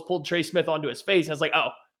that almost pulled Trey Smith onto his face. And I was like, oh,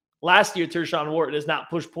 last year Tershawn Wharton is not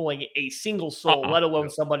push-pulling a single soul, let alone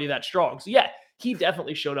somebody that strong. So, yeah, he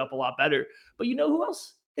definitely showed up a lot better. But you know who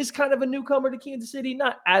else is kind of a newcomer to Kansas City?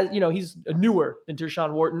 Not as, he's newer than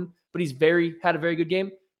Tershawn Wharton, but he's had a very good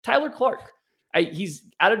game. Tyler Clark. He's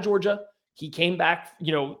out of Georgia. He came back,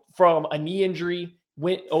 from a knee injury,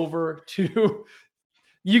 went over to –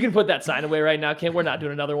 you can put that sign away right now, Ken. We're not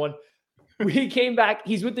doing another one. He came back.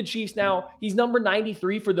 He's with the Chiefs now. He's number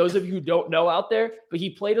 93 for those of you who don't know out there, but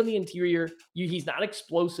he played on the interior. He's not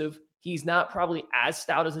explosive. He's not probably as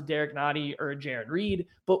stout as a Derek Nottie or a Jaron Reed,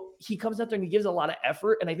 but he comes out there and he gives a lot of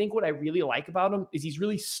effort. And I think what I really like about him is he's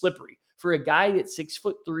really slippery. For a guy that's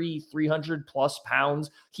 6'3", 300 plus pounds,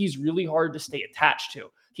 he's really hard to stay attached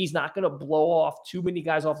to. He's not going to blow off too many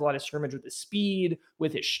guys off the line of scrimmage with his speed,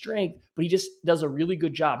 with his strength, but he just does a really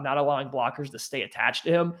good job not allowing blockers to stay attached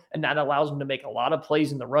to him, and that allows him to make a lot of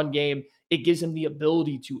plays in the run game. It gives him the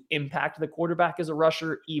ability to impact the quarterback as a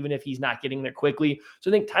rusher, even if he's not getting there quickly. So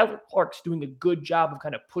I think Tyler Clark's doing a good job of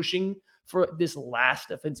kind of pushing for this last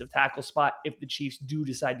defensive tackle spot if the Chiefs do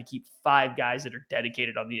decide to keep 5 guys that are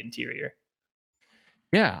dedicated on the interior.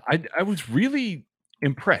 Yeah, I was really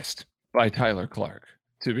impressed by Tyler Clark,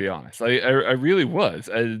 to be honest. I really was.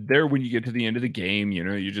 There when you get to the end of the game,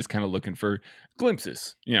 you're just kind of looking for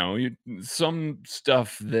glimpses, some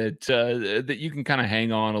stuff that that you can kind of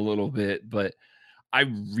hang on a little bit, but I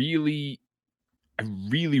really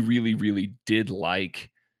did like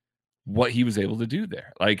what he was able to do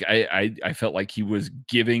there. Like I felt like he was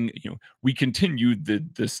giving, we continued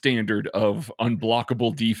the standard of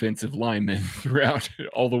unblockable defensive linemen throughout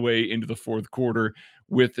all the way into the fourth quarter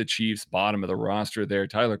with the Chiefs bottom of the roster there.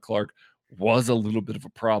 Tyler Clark was a little bit of a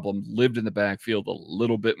problem, lived in the backfield a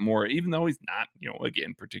little bit more, even though he's not,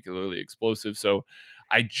 again, particularly explosive. So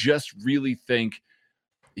I just really think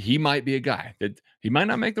he might be a guy that he might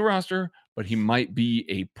not make the roster, but he might be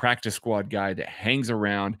a practice squad guy that hangs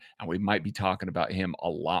around, and we might be talking about him a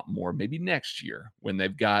lot more maybe next year when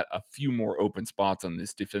they've got a few more open spots on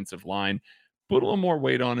this defensive line. Put a little more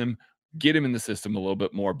weight on him, get him in the system a little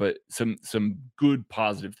bit more, but some good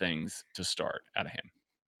positive things to start out of him.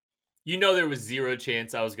 There was zero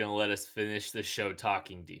chance I was going to let us finish the show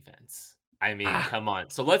talking defense. I mean, come on.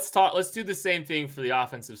 So let's do the same thing for the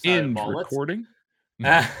offensive side of the ball. Recording?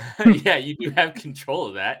 Yeah, you do have control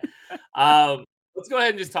of that. Let's go ahead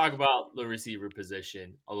and just talk about the receiver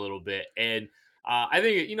position a little bit. And I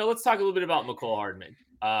think, let's talk a little bit about Mecole Hardman,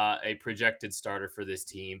 a projected starter for this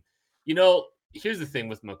team. Here's the thing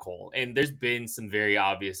with Mecole, and there's been some very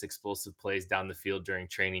obvious explosive plays down the field during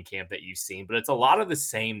training camp that you've seen, but it's a lot of the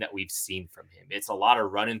same that we've seen from him. It's a lot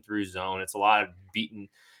of running through zone. It's a lot of beating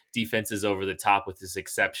defenses over the top with this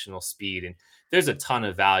exceptional speed. And there's a ton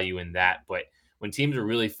of value in that. But when teams are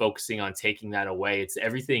really focusing on taking that away, it's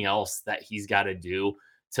everything else that he's got to do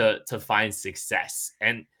to find success.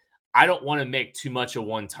 And I don't want to make too much of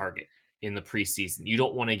one target in the preseason. You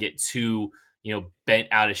don't want to get too, bent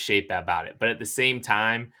out of shape about it. But at the same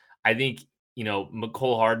time, I think,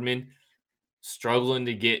 Mecole Hardman struggling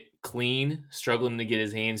to get clean, struggling to get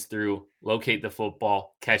his hands through, locate the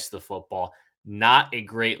football, catch the football. Not a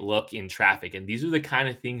great look in traffic. And these are the kind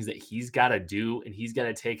of things that he's got to do, and he's got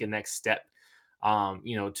to take a next step,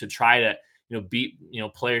 to try to, beat,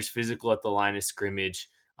 players physical at the line of scrimmage,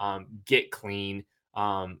 get clean.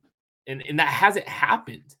 And that hasn't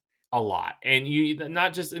happened a lot. And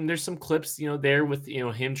and there's some clips, there with,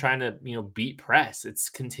 him trying to, beat press. It's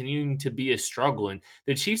continuing to be a struggle. And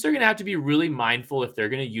the Chiefs are going to have to be really mindful if they're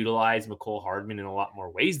going to utilize Mecole Hardman in a lot more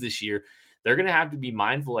ways this year. They're going to have to be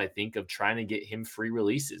mindful, I think, of trying to get him free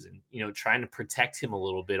releases and, trying to protect him a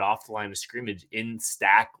little bit off the line of scrimmage in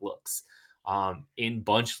stack looks, in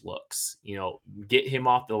bunch looks, get him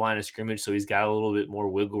off the line of scrimmage so he's got a little bit more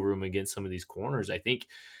wiggle room against some of these corners. I think,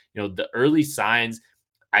 the early signs,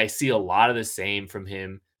 I see a lot of the same from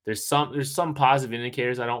him. There's some positive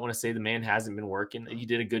indicators. I don't want to say the man hasn't been working. He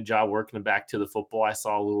did a good job working him back to the football. I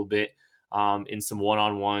saw a little bit in some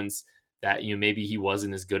one-on-ones that, maybe he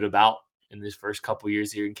wasn't as good about in his first couple years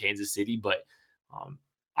here in Kansas City. But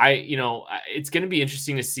it's going to be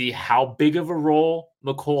interesting to see how big of a role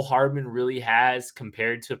Mecole Hardman really has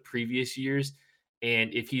compared to previous years,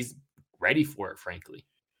 and if he's ready for it, frankly.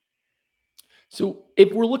 So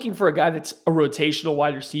if we're looking for a guy that's a rotational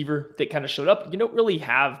wide receiver that kind of showed up, you don't really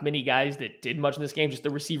have many guys that did much in this game. Just the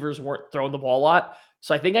receivers weren't throwing the ball a lot.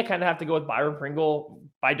 So I think I kind of have to go with Byron Pringle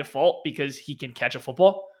by default because he can catch a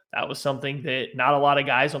football. That was something that not a lot of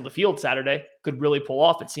guys on the field Saturday could really pull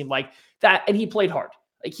off. It seemed like that. And he played hard.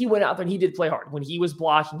 Like he went out there and he did play hard. When he was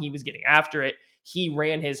blocking, he was getting after it. He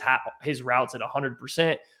ran his routes at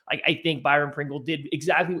 100%. Like I think Byron Pringle did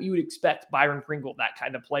exactly what you would expect Byron Pringle, that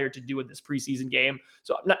kind of player, to do in this preseason game.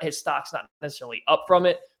 So his stock's not necessarily up from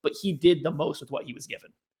it, but he did the most with what he was given.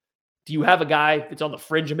 Do you have a guy that's on the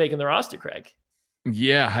fringe of making the roster, Craig?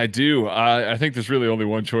 Yeah, I do. I think there's really only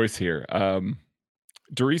one choice here.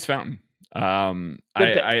 Daurice Fountain.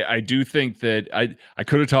 I do think that I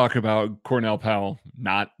could have talked about Cornell Powell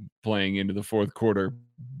not playing into the fourth quarter.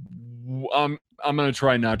 I'm going to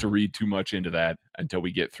try not to read too much into that until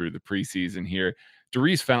we get through the preseason here.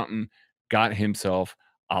 Daurice Fountain got himself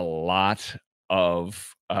a lot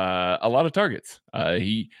of a lot of targets.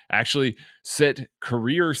 He actually set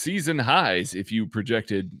career season highs. If you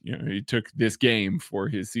projected, he took this game for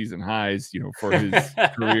his season highs, for his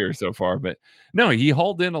career so far. But no, he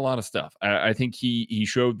hauled in a lot of stuff. I think he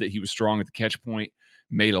showed that he was strong at the catch point,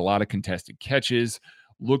 made a lot of contested catches,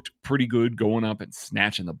 looked pretty good going up and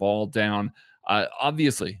snatching the ball down.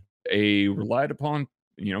 Obviously, a relied upon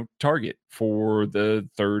target for the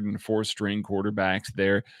third and fourth string quarterbacks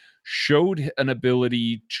there. Showed an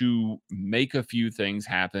ability to make a few things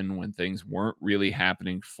happen when things weren't really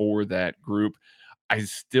happening for that group. I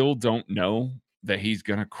still don't know that he's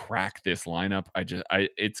going to crack this lineup.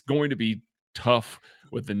 It's going to be tough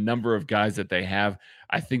with the number of guys that they have.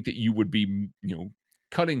 I think that you would be,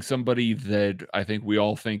 cutting somebody that I think we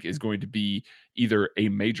all think is going to be either a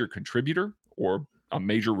major contributor or a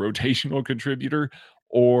major rotational contributor,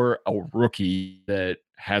 or a rookie that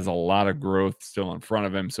has a lot of growth still in front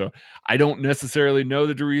of him. So I don't necessarily know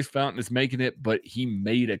that Daurice Fountain is making it, but he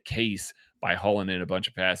made a case by hauling in a bunch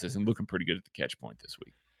of passes and looking pretty good at the catch point this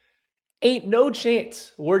week. Ain't no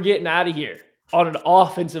chance we're getting out of here on an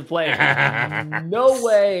offensive play. No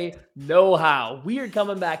way, no how. We are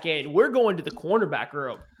coming back in. We're going to the cornerback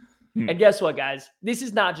room. And guess what, guys? This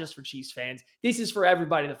is not just for Chiefs fans. This is for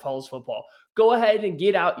everybody that follows football. Go ahead and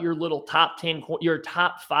get out your little top 10, your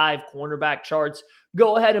top 5 cornerback charts.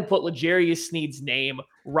 Go ahead and put L'Jarius Sneed's name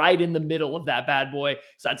right in the middle of that bad boy.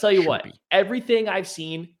 So I tell you what, everything I've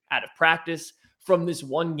seen out of practice from this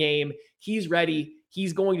one game, he's ready.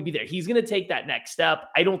 He's going to be there. He's going to take that next step.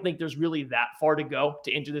 I don't think there's really that far to go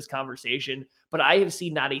to enter this conversation, but I have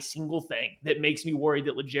seen not a single thing that makes me worried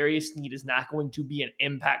that L'Jarius Sneed is not going to be an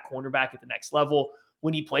impact cornerback at the next level.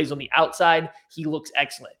 When he plays on the outside, he looks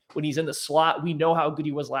excellent. When he's in the slot, we know how good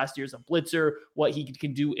he was last year as a blitzer, what he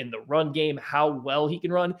can do in the run game, how well he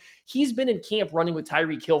can run. He's been in camp running with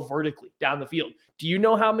Tyreek Hill vertically down the field. Do you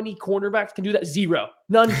know how many cornerbacks can do that? 0.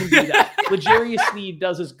 None can do that. L'Jarius Sneed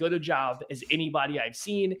does as good a job as anybody I've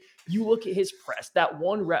seen. You look at his press, that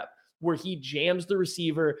one rep where he jams the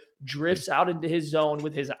receiver, drifts out into his zone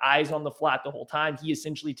with his eyes on the flat the whole time. He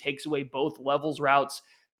essentially takes away both levels routes,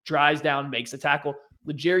 drives down, makes a tackle.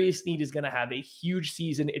 L'Jarius Sneed is going to have a huge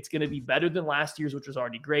season. It's going to be better than last year's, which was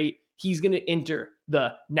already great. He's going to enter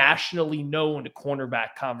the nationally known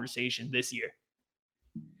cornerback conversation this year.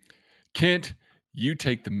 Kent, you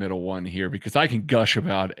take the middle one here because I can gush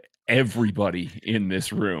about everybody in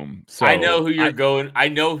this room. So I know who you're going. I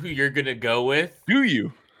know who you're going to go with. Do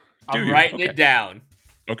you? I'm writing it down.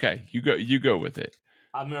 Okay, you go with it.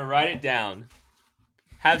 I'm going to write it down.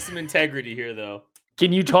 Have some integrity here, though.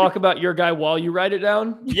 Can you talk about your guy while you write it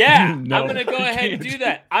down? Yeah, No, I'm going to go ahead and do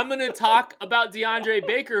that. I'm going to talk about DeAndre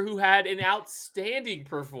Baker, who had an outstanding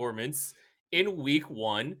performance in week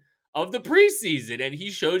 1 of the preseason, and he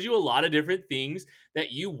showed you a lot of different things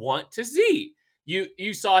that you want to see.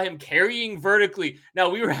 You saw him carrying vertically. Now,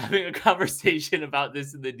 we were having a conversation about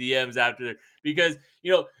this in the DMs after, because,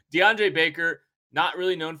 DeAndre Baker, not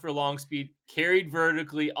really known for long speed, carried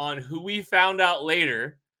vertically on who we found out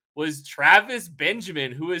later was Travis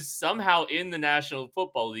Benjamin, who is somehow in the National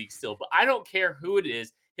Football League still. But I don't care who it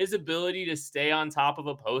is. His ability to stay on top of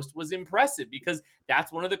a post was impressive because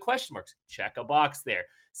that's one of the question marks. Check a box there.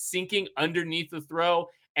 Sinking underneath the throw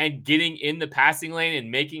and getting in the passing lane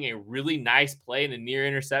and making a really nice play in a near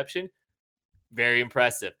interception. Very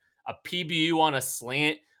impressive. A PBU on a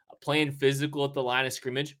slant, playing physical at the line of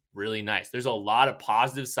scrimmage. Really nice. There's a lot of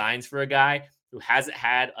positive signs for a guy who hasn't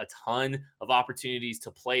had a ton of opportunities to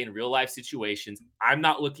play in real life situations. I'm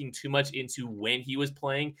not looking too much into when he was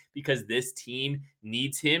playing because this team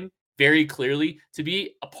needs him very clearly to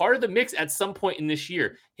be a part of the mix at some point in this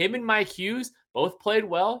year. Him and Mike Hughes both played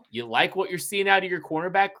well. You like what you're seeing out of your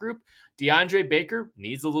cornerback group. DeAndre Baker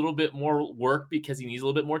needs a little bit more work because he needs a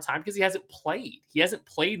little bit more time because he hasn't played. He hasn't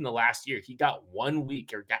played in the last year. He got 1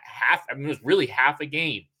 week or got half. It was really half a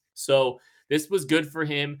game. So this was good for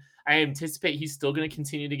him. I anticipate he's still going to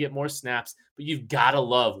continue to get more snaps, but you've got to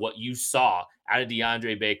love what you saw out of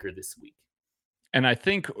DeAndre Baker this week. And I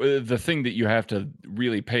think the thing that you have to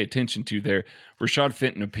really pay attention to there, Rashad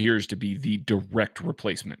Fenton appears to be the direct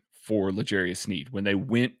replacement for L'Jarius Sneed. When they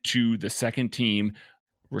went to the second team,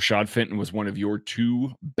 Rashad Fenton was one of your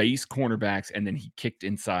 2 base cornerbacks, and then he kicked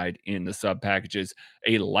inside in the sub packages,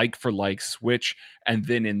 a like-for-like switch. And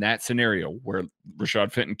then in that scenario where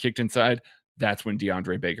Rashad Fenton kicked inside, that's when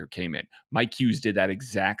DeAndre Baker came in. Mike Hughes did that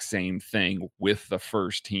exact same thing with the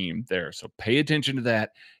first team there. So pay attention to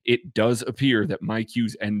that. It does appear that Mike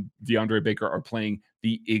Hughes and DeAndre Baker are playing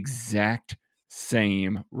the exact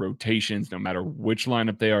same rotations, no matter which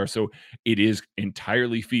lineup they are. So it is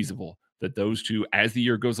entirely feasible that those two, as the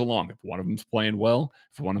year goes along, if one of them's playing well,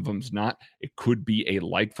 if one of them's not, it could be a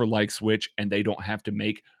like-for-like switch, and they don't have to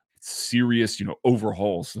make serious,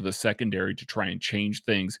 overhauls to the secondary to try and change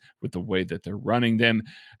things with the way that they're running them.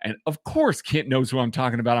 And of course, Kent knows who I'm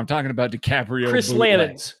talking about. I'm talking about DiCaprio. Chris Bootleg.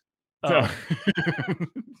 Lannons. So,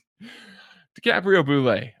 DiCaprio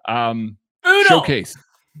Bootleg. Boodle! Showcase.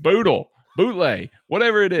 Bootleg.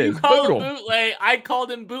 Whatever it is. You call Boodle. him bootleg. I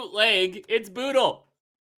called him bootleg. It's Boodle.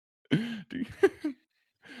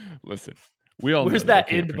 Listen, we all Where's know that I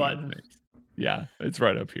can't end pronounce button? names. Yeah, it's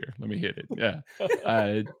right up here. Let me hit it. Yeah.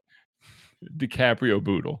 DiCaprio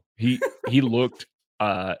Boodle. He looked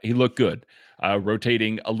good.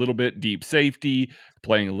 Rotating a little bit deep safety,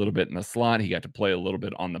 playing a little bit in the slot. He got to play a little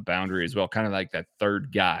bit on the boundary as well, kind of like that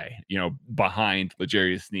third guy, behind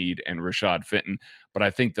L'Jarius Sneed and Rashad Fenton. But I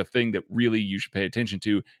think the thing that really you should pay attention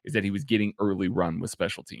to is that he was getting early run with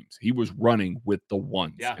special teams. He was running with the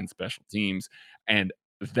ones in special teams. And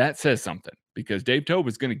that says something, because Dave Toub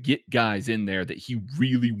is going to get guys in there that he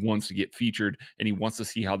really wants to get featured, and he wants to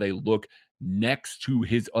see how they look next to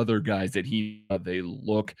his other guys that they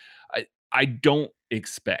look. I don't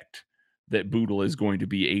expect that Boodle is going to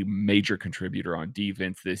be a major contributor on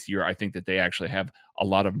defense this year. I think that they actually have a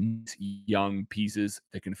lot of young pieces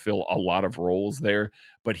that can fill a lot of roles there,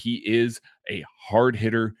 but he is a hard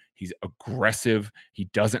hitter. He's aggressive. He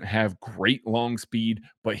doesn't have great long speed,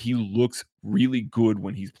 but he looks really good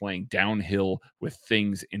when he's playing downhill with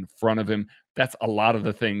things in front of him. That's a lot of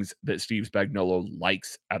the things that Steve Spagnuolo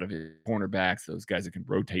likes out of his cornerbacks, those guys that can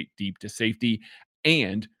rotate deep to safety,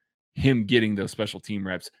 and him getting those special team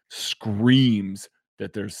reps screams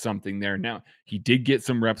that there's something there. Now, he did get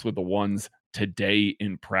some reps with the ones today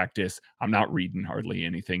in practice. I'm not reading hardly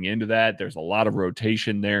anything into that. There's a lot of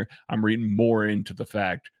rotation there. I'm reading more into the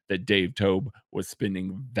fact that Dave Toub was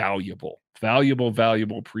spending valuable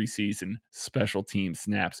preseason special team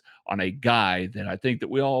snaps on a guy that I think that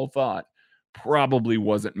we all thought probably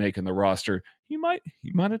wasn't making the roster. He might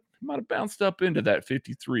have bounced up into that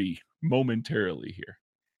 53 momentarily here.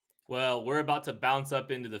 Well, we're about to bounce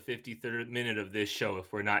up into the 53rd minute of this show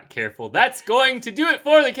if we're not careful. That's going to do it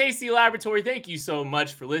for the KC Laboratory. Thank you so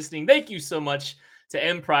much for listening. Thank you so much to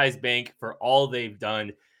Emprise Bank for all they've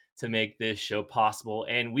done to make this show possible.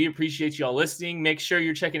 And we appreciate you all listening. Make sure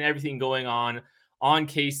you're checking everything going on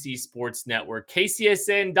KC Sports Network.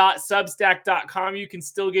 KCSN.substack.com. You can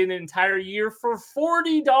still get an entire year for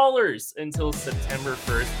 $40 until September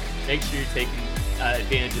 1st. Make sure you're taking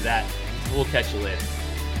advantage of that. We'll catch you later.